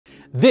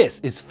This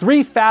is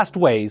 3 fast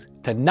ways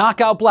to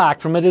knock out black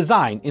from a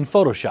design in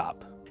Photoshop.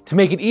 To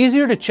make it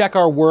easier to check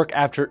our work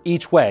after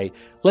each way,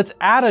 let's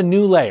add a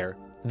new layer,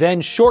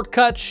 then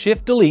shortcut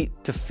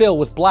Shift-Delete to fill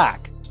with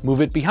black.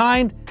 Move it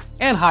behind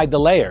and hide the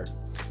layer.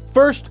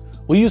 First,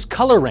 we'll use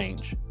Color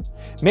Range.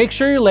 Make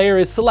sure your layer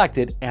is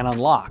selected and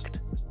unlocked.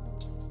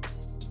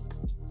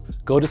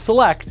 Go to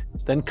Select,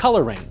 then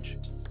Color Range.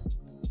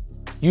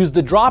 Use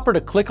the dropper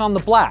to click on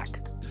the black.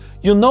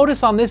 You'll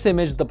notice on this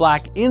image the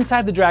black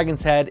inside the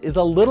dragon's head is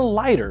a little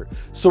lighter,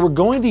 so we're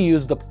going to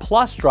use the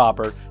plus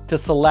dropper to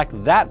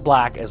select that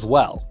black as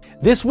well.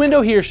 This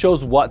window here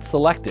shows what's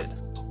selected.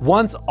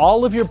 Once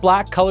all of your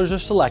black colors are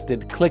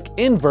selected, click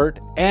Invert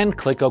and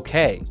click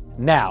OK.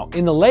 Now,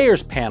 in the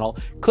Layers panel,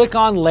 click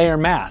on Layer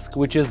Mask,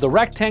 which is the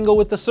rectangle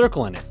with the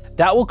circle in it.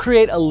 That will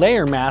create a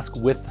layer mask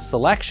with the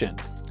selection.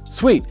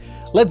 Sweet,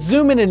 let's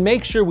zoom in and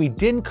make sure we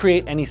didn't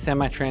create any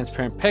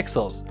semi-transparent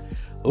pixels.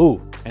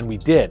 Ooh, and we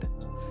did.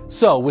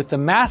 So with the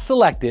mask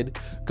selected,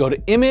 go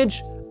to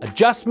Image,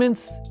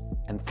 Adjustments,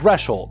 and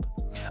Threshold.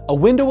 A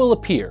window will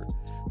appear.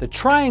 The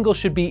triangle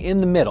should be in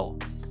the middle,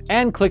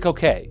 and click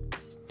OK.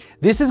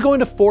 This is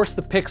going to force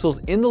the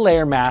pixels in the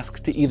layer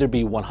mask to either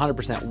be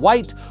 100%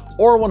 white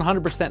or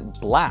 100%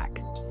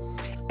 black.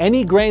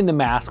 Any gray in the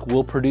mask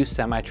will produce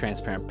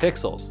semi-transparent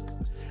pixels.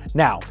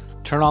 Now,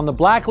 turn on the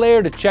black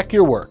layer to check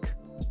your work.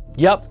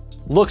 Yep,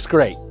 looks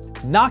great.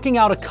 Knocking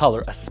out a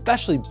color,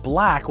 especially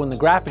black when the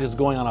graphic is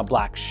going on a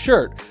black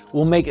shirt,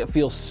 will make it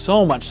feel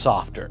so much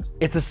softer.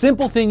 It's a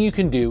simple thing you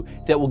can do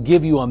that will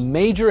give you a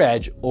major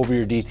edge over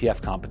your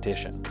DTF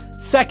competition.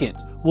 Second,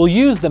 we'll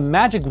use the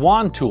Magic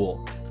Wand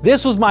tool.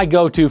 This was my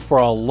go-to for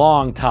a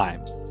long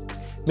time.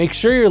 Make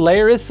sure your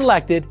layer is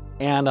selected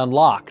and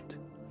unlocked.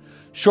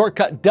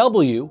 Shortcut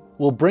W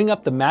will bring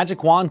up the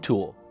Magic Wand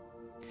tool.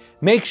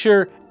 Make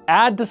sure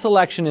Add to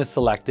Selection is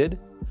selected,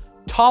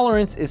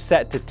 Tolerance is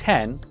set to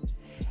 10,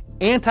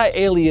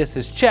 Anti-Alias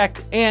is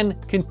checked, and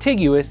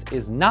Contiguous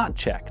is not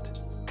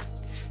checked.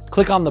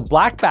 Click on the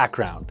black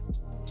background.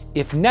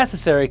 If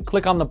necessary,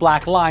 click on the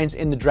black lines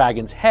in the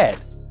dragon's head.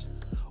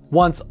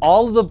 Once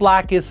all of the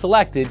black is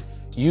selected,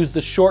 use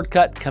the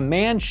shortcut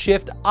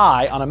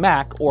Command-Shift-I on a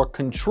Mac or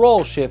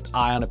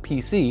Control-Shift-I on a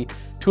PC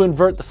to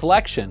invert the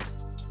selection.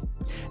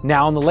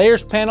 Now in the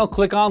Layers panel,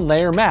 click on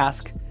Layer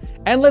Mask,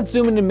 and let's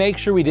zoom in to make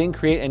sure we didn't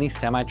create any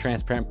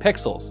semi-transparent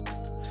pixels.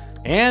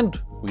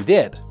 And we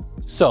did.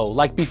 So,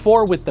 like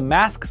before with the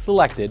mask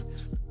selected,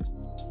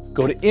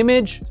 go to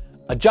Image,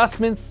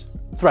 Adjustments,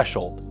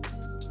 Threshold.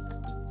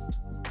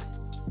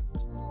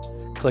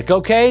 Click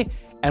OK,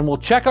 and we'll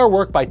check our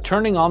work by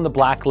turning on the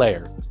black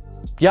layer.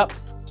 Yep,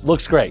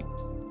 looks great.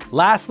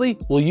 Lastly,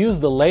 we'll use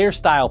the Layer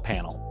Style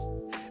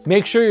panel.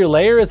 Make sure your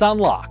layer is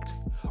unlocked.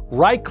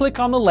 Right-click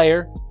on the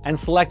layer and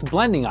select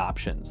Blending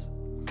Options.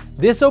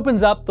 This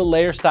opens up the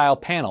Layer Style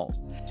panel.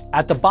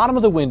 At the bottom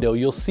of the window,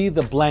 you'll see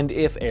the Blend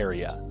If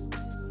area.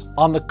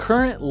 On the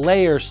current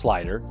layer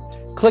slider,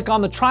 click on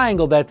the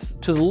triangle that's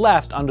to the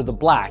left under the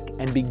black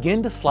and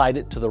begin to slide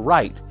it to the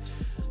right.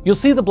 You'll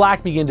see the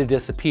black begin to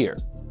disappear.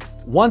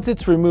 Once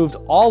it's removed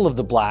all of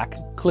the black,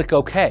 click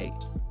OK.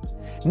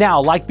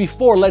 Now, like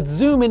before, let's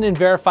zoom in and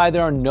verify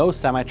there are no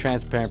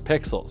semi-transparent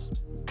pixels.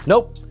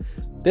 Nope,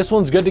 this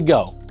one's good to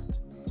go.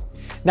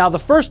 Now, the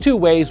first 2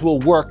 ways will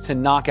work to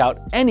knock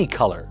out any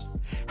color.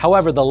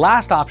 However, the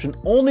last option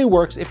only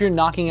works if you're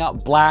knocking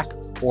out black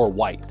or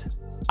white.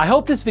 I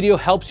hope this video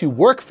helps you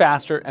work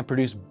faster and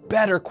produce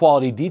better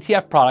quality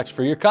DTF products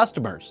for your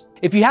customers.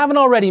 If you haven't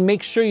already,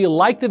 make sure you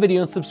like the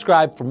video and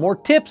subscribe for more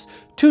tips,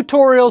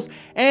 tutorials,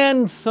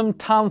 and some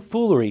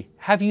tomfoolery.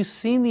 Have you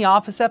seen the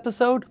Office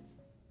episode?